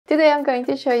Today I'm going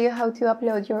to show you how to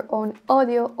upload your own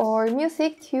audio or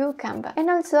music to Canva. And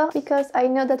also because I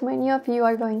know that many of you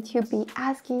are going to be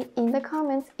asking in the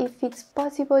comments if it's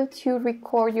possible to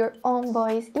record your own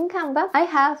voice in Canva, I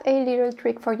have a little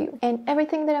trick for you. And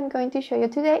everything that I'm going to show you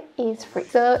today is free.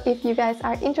 So if you guys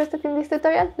are interested in this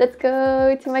tutorial, let's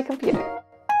go to my computer.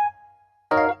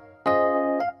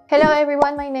 Hello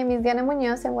everyone, my name is Diana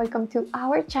Muñoz and welcome to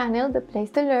our channel, the place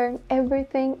to learn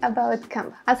everything about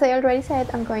Canva. As I already said,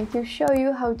 I'm going to show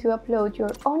you how to upload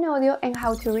your own audio and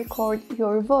how to record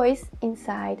your voice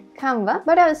inside Canva.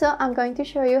 But also I'm going to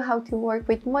show you how to work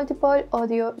with multiple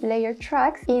audio layer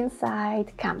tracks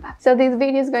inside Canva. So this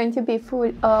video is going to be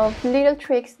full of little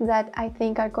tricks that I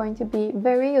think are going to be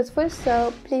very useful.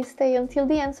 So please stay until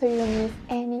the end so you don't miss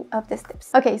any of the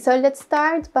steps. Okay, so let's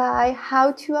start by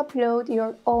how to upload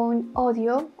your own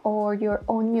audio or your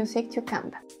own music to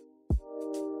Canva.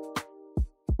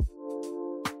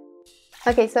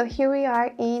 Okay, so here we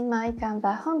are in my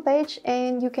Canva homepage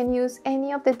and you can use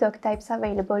any of the doc types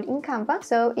available in Canva.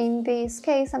 So in this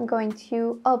case, I'm going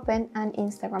to open an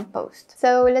Instagram post.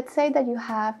 So let's say that you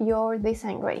have your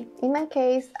design ready. In my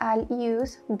case, I'll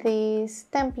use this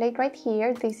template right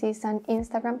here. This is an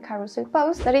Instagram carousel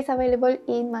post that is available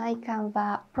in my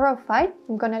Canva profile.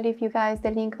 I'm gonna leave you guys the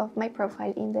link of my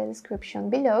profile in the description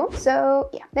below.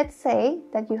 So yeah, let's say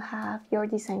that you have your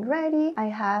design ready. I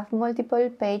have multiple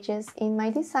pages in my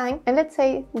design, and let's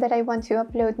say that I want to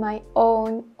upload my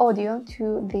own audio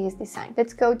to this design.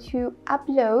 Let's go to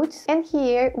upload, and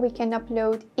here we can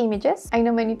upload images. I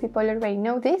know many people already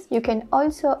know this. You can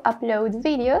also upload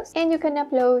videos and you can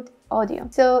upload audio.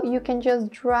 So you can just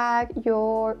drag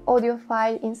your audio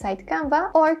file inside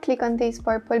Canva or click on this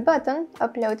purple button,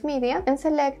 upload media, and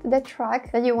select the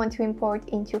track that you want to import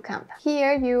into Canva.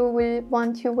 Here you will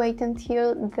want to wait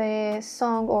until the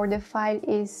song or the file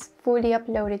is fully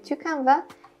uploaded to Canva,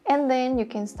 and then you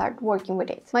can start working with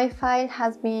it. My file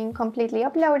has been completely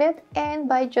uploaded, and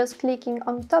by just clicking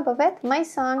on top of it, my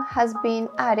song has been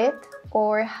added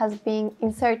or has been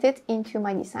inserted into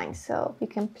my design. So you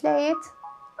can play it.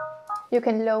 You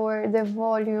can lower the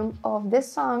volume of the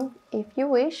song if you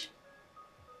wish.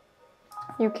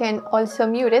 You can also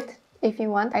mute it if you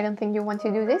want. I don't think you want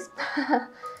to do this.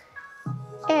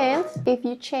 And if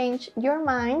you change your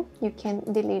mind, you can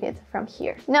delete it from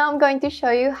here. Now I'm going to show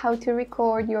you how to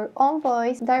record your own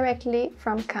voice directly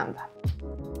from Canva.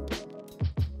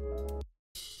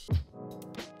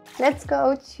 Let's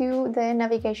go to the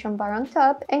navigation bar on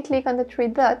top and click on the three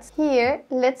dots. Here,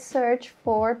 let's search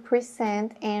for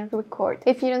present and record.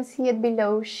 If you don't see it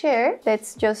below share,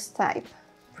 let's just type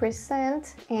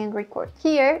present and record.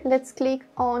 Here, let's click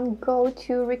on go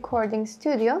to recording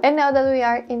studio. And now that we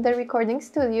are in the recording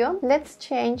studio, let's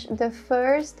change the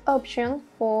first option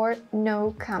for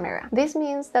no camera. This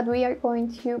means that we are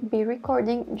going to be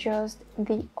recording just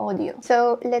the audio.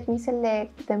 So let me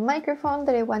select the microphone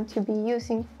that I want to be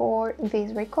using for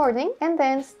this recording and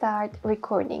then start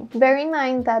recording. Bear in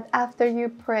mind that after you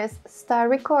press start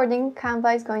recording,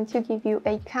 Canva is going to give you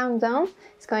a countdown.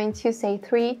 It's going to say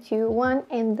 3, 2, 1,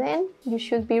 and then you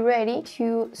should be ready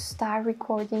to start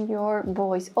recording your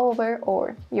voiceover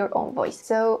or your own voice.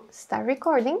 So start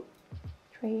recording.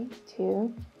 3,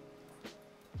 2.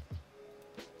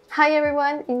 Hi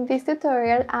everyone, in this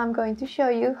tutorial I'm going to show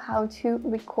you how to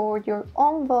record your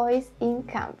own voice in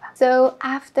Canva. So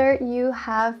after you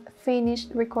have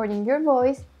finished recording your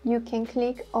voice, you can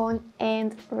click on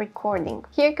end recording.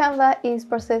 Here Canva is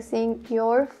processing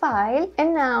your file,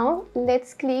 and now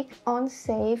let's click on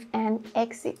save and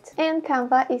exit. And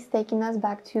Canva is taking us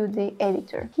back to the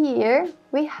editor. Here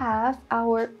we have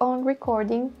our own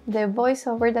recording, the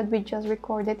voiceover that we just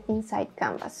recorded inside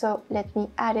Canva. So let me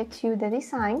add it to the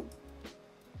design.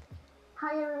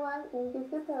 Hi everyone, in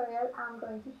this tutorial I'm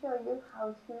going to show you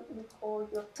how to record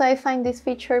your... So I find this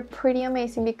feature pretty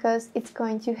amazing because it's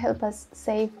going to help us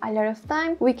save a lot of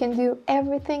time. We can do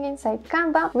everything inside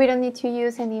Canva. We don't need to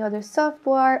use any other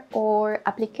software or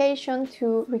application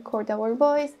to record our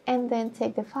voice and then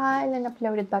take the file and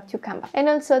upload it back to Canva. And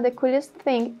also the coolest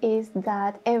thing is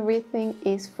that everything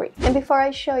is free. And before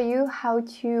I show you how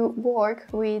to work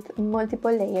with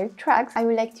multiple layer tracks, I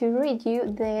would like to read you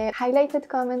the highlighted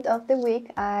comment of the week.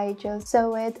 I just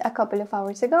saw it a couple of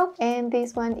hours ago, and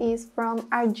this one is from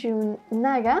Arjun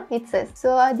Naga. It says,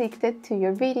 so addicted to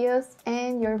your videos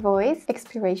and your voice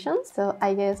explorations. So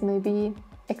I guess maybe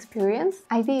experience,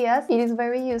 ideas. It is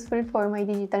very useful for my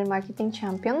digital marketing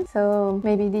champion, so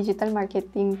maybe digital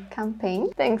marketing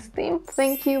campaign. Thanks, team.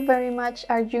 Thank you very much,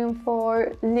 Arjun,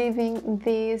 for leaving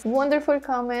this wonderful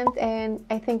comment, and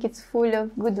I think it's full of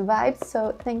good vibes, so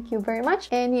thank you very much.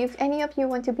 And if any of you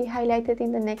want to be highlighted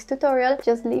in the next tutorial,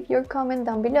 just leave your comment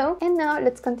down below. And now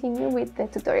let's continue with the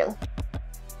tutorial.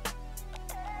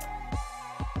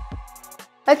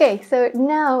 Okay, so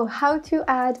now how to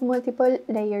add multiple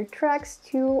layer tracks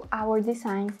to our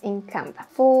designs in Canva.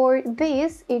 For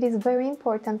this, it is very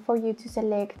important for you to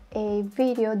select a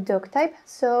video doc type.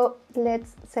 So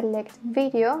let's select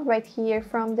video right here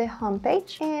from the home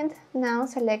page, and now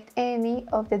select any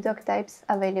of the doc types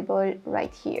available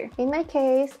right here. In my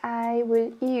case, I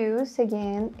will use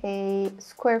again a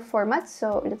square format,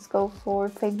 so let's go for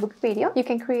Facebook video. You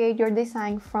can create your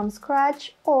design from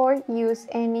scratch or use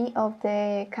any of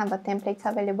the Canva templates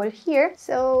available here.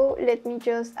 So let me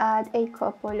just add a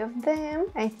couple of them.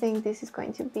 I think this is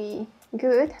going to be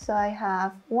good. So I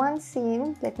have one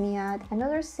scene, let me add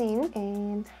another scene,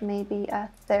 and maybe a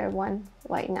third one,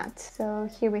 why not? So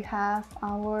here we have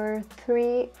our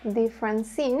 3 different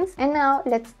scenes, and now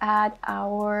let's add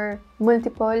our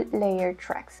multiple layer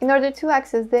tracks. In order to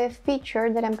access the feature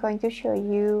that I'm going to show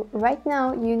you right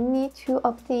now, you need to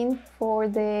opt in for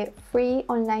the free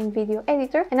online video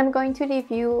editor, and I'm going to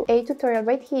leave you a tutorial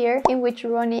right here in which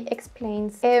RonDi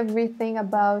explains everything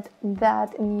about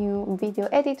that new video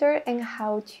editor and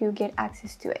how to get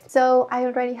access to it. So I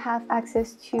already have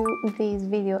access to this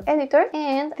video editor,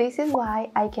 and this is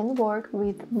why I can work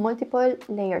with multiple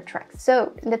layer tracks.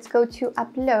 So let's go to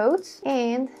uploads,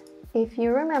 and if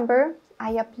you remember,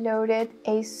 I uploaded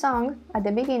a song at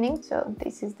the beginning, so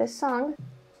this is the song.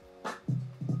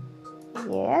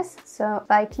 Yes, so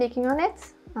by clicking on it,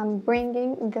 I'm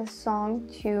bringing the song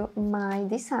to my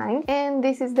design, and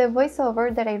this is the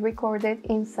voiceover that I recorded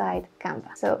inside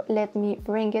Canva. So let me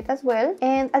bring it as well,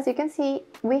 and as you can see,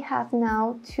 we have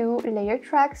now 2 layer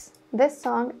tracks, the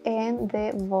song and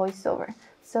the voiceover.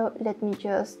 So let me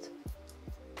just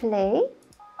play.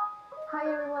 Hi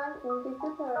everyone, in this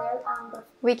tutorial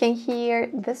we can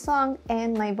hear the song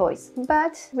and my voice,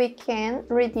 but we can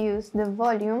reduce the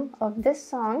volume of the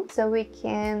song so we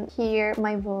can hear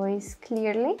my voice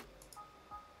clearly.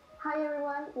 Hi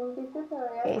everyone, in this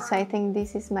tutorial. Okay, so I think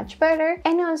this is much better.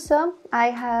 And also, I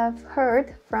have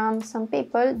heard from some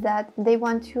people that they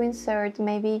want to insert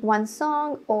maybe one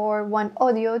song or one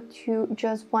audio to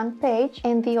just one page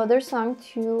and the other song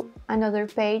to another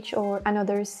page or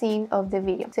another scene of the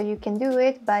video. So you can do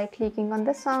it by clicking on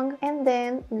the song and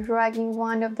then dragging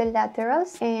one of the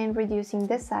laterals and reducing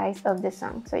the size of the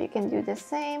song. So you can do the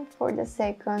same for the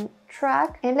second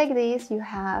track, and like this you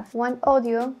have one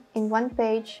audio in one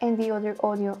page and the other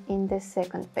audio in the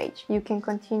second page. You can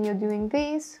continue doing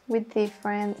this with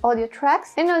different audio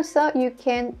tracks, and also you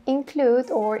can include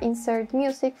or insert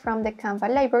music from the Canva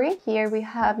library. Here we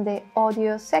have the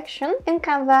audio section, and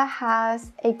Canva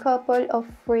has a couple of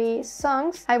free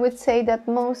songs. I would say that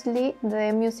mostly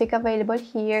the music available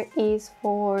here is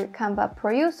for Canva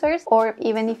Pro users, or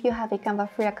even if you have a Canva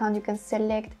free account, you can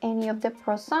select any of the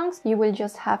Pro songs. You will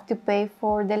just have to pay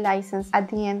for the license at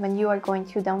the end when you are going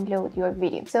to download your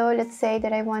video. So let's say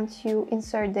that I want to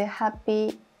insert the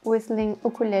Happy Whistling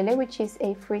Ukulele, which is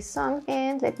a free song,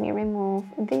 and let me remove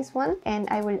this one, and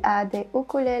I will add the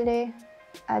ukulele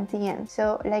at the end.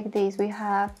 So like this, we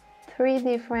have 3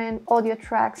 different audio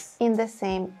tracks in the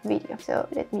same video. So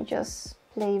let me just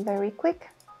play very quick.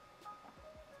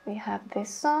 We have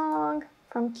this song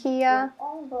from Kia.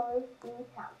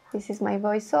 This is my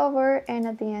voiceover, and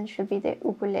at the end should be the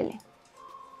ukulele.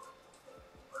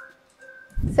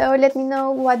 So let me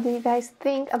know, what do you guys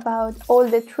think about all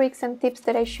the tricks and tips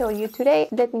that I show you today?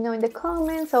 Let me know in the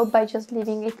comments or by just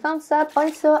leaving a thumbs up.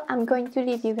 Also, I'm going to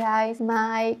leave you guys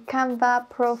my Canva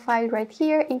profile right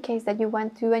here in case that you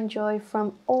want to enjoy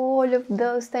from all of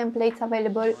those templates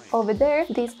available over there.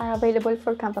 These are available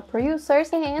for Canva Pro users.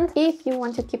 And if you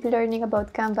want to keep learning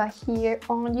about Canva here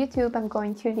on YouTube, I'm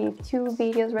going to leave 2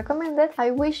 videos recommended. I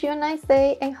wish you a nice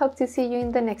day and hope to see you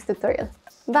in the next tutorial.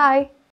 Bye!